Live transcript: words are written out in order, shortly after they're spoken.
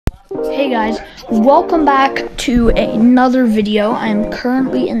Hey guys, welcome back to another video. I'm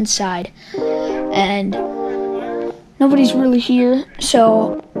currently inside and nobody's really here,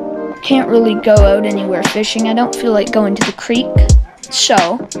 so can't really go out anywhere fishing. I don't feel like going to the creek, so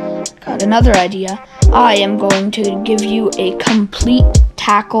got another idea. I am going to give you a complete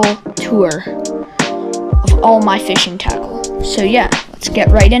tackle tour of all my fishing tackle. So yeah, let's get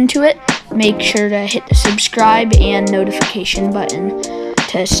right into it. Make sure to hit the subscribe and notification button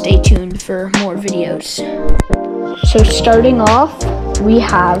to stay tuned for more videos. So starting off, we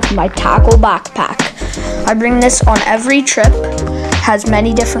have my tackle backpack. I bring this on every trip. Has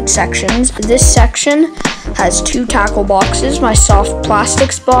many different sections. This section has 2 tackle boxes, my soft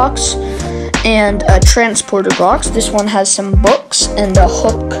plastics box and a transporter box. This one has some books and a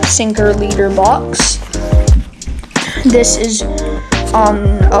hook sinker leader box. This is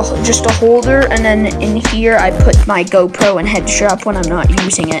just a holder, and then in here I put my GoPro and head strap when I'm not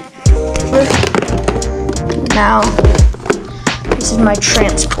using it. Now, this is my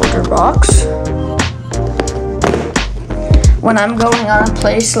transporter box. When I'm going on a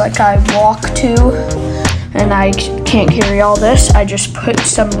place like I walk to and I can't carry all this, I just put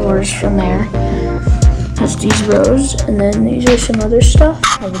some lures from there. There's these rows, and then these are some other stuff.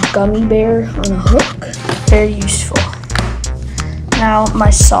 I have a gummy bear on a hook. Very useful. Now my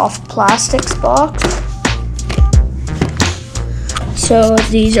soft plastics box. So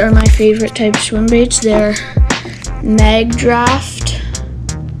these are my favorite type of swim baits. They're mag draft.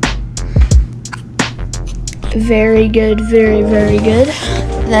 Very good, very, very good.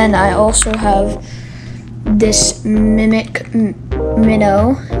 Then I also have this mimic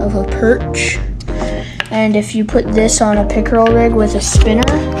minnow of a perch. And if you put this on a pickerel rig with a spinner,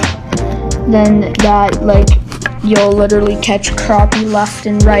 then that you'll literally catch crappie left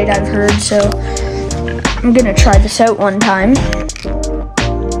and right, I've heard, so I'm gonna try this out one time.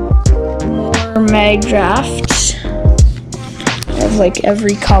 More mag drafts. I have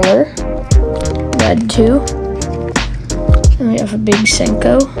every color. Red too. And we have a big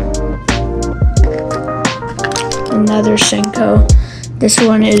Senko. Another Senko. This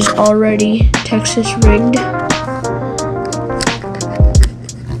one is already Texas rigged.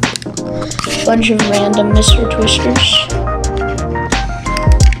 Bunch of random Mr. Twisters.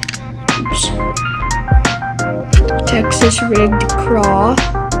 Oops. Texas rigged craw.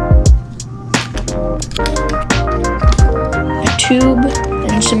 A tube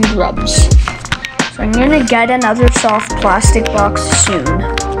and some grubs. So I'm gonna get another soft plastic box soon.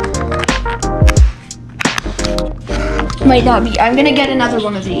 Might not be. I'm gonna get another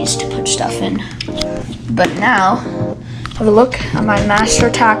one of these to put stuff in. But now, have a look at my master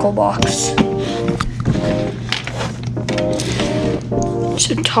tackle box.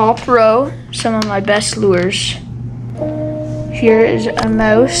 So top row, some of my best lures. Here is a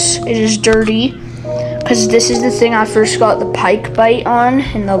mouse. It is dirty because this is the thing I first got the pike bite on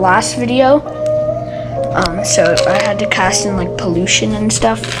in the last video. So I had to cast in pollution and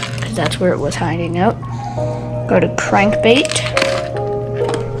stuff because that's where it was hiding out. Go to crankbait,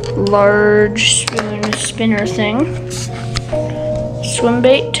 large spoon spinner thing, swim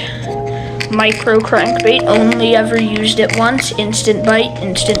bait. Micro crankbait, only ever used it once. Instant bite,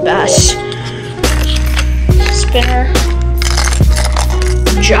 instant bass. Spinner.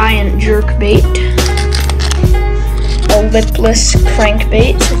 Giant jerk bait. A lipless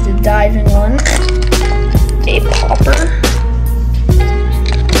crankbait, the diving one. A popper.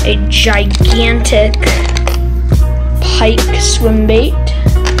 A gigantic pike swim bait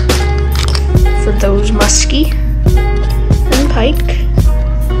for those musky and pike.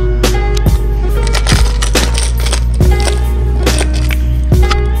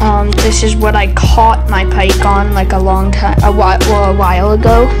 This is what I caught my pike on a while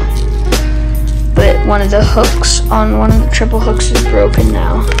ago. But one of the hooks on one of the triple hooks is broken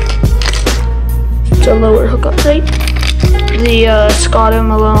now. It's a lower hookup bait. The Scotto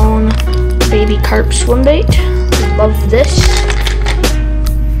Malone baby carp swim bait. Love this.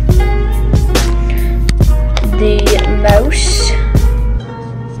 The mouse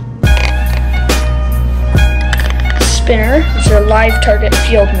spinner is a live target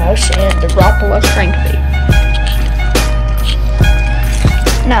field mouse, and the Rapala crankbait.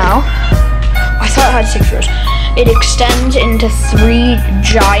 Now, I thought it had 6 rows. It extends into 3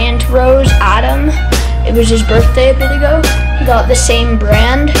 giant rows. Adam, it was his birthday a bit ago. He got the same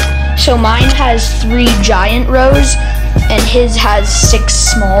brand. So mine has 3 giant rows, and his has 6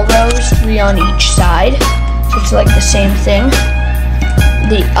 small rows, 3 on each side. So it's the same thing.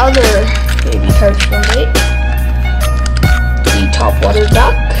 The other baby carp swim bait. Topwater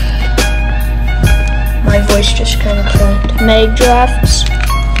duck. My voice just kind of cracked. Mag drafts.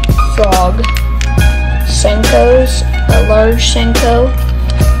 large Senko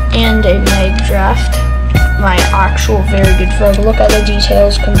and a mag draft. My actual very good frog. Look at the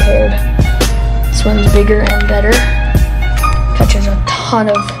details compared. This one's bigger and better. Catches a ton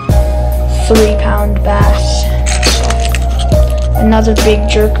of 3-pound bass. Another big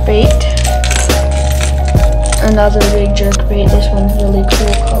jerk bait. Another big jerk bait. This one's really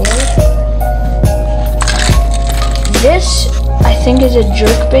cool color. This, I think, is a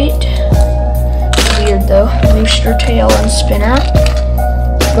jerk bait. Weird though. Rooster tail and spinner.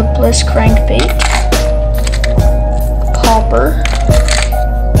 Lipless crankbait. Popper.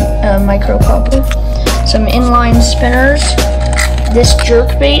 Micro popper. Some inline spinners. This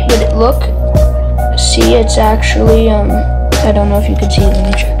jerk bait, but it look. See, it's actually I don't know if you could see it. Let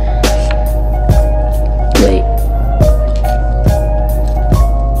me check. Wait.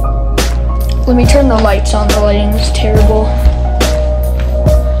 Let me turn the lights on. The lighting is terrible.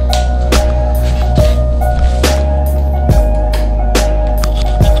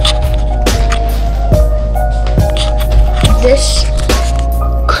 This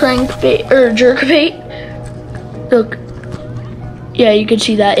crankbait or jerkbait. Look. Yeah, you can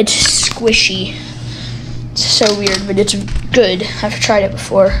see that. It's squishy. It's so weird, but it's good. I've tried it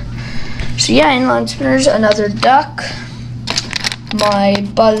before. So yeah, inline spinners, another duck, my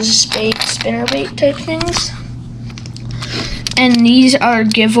buzz bait, spinner bait type things. And these are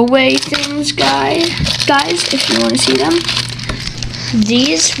giveaway things, guys, if you want to see them.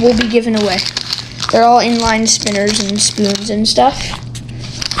 These will be given away. They're all inline spinners and spoons and stuff.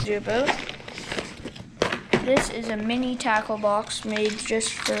 Zebco. This is a mini tackle box made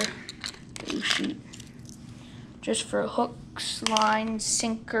just for, oh shoot, just for hooks, lines,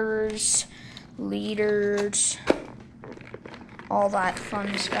 sinkers, leaders, all that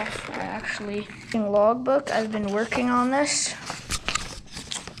fun stuff. I actually, logbook, I've been working on this.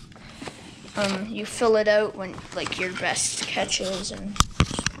 You fill it out when, like, your best catches and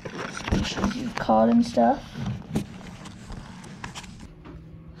species you've caught and stuff.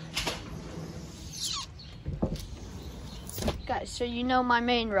 Guys, so you know my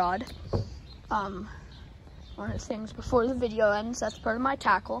main rod. One of the things before the video ends, that's part of my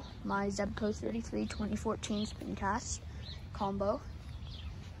tackle, my Zebco 33 2014 spin cast combo.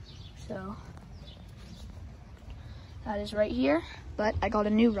 So that is right here, but I got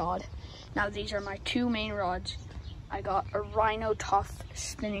a new rod. Now these are my two main rods. I got a Rhino Tough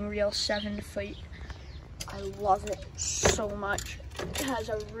spinning reel 7 feet. I love it so much. It has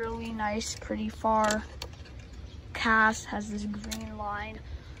a really nice, pretty far cast, has this green line.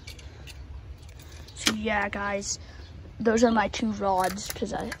 So yeah, guys, those are my two rods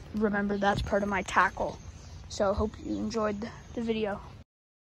because I remember that's part of my tackle. So hope you enjoyed the video.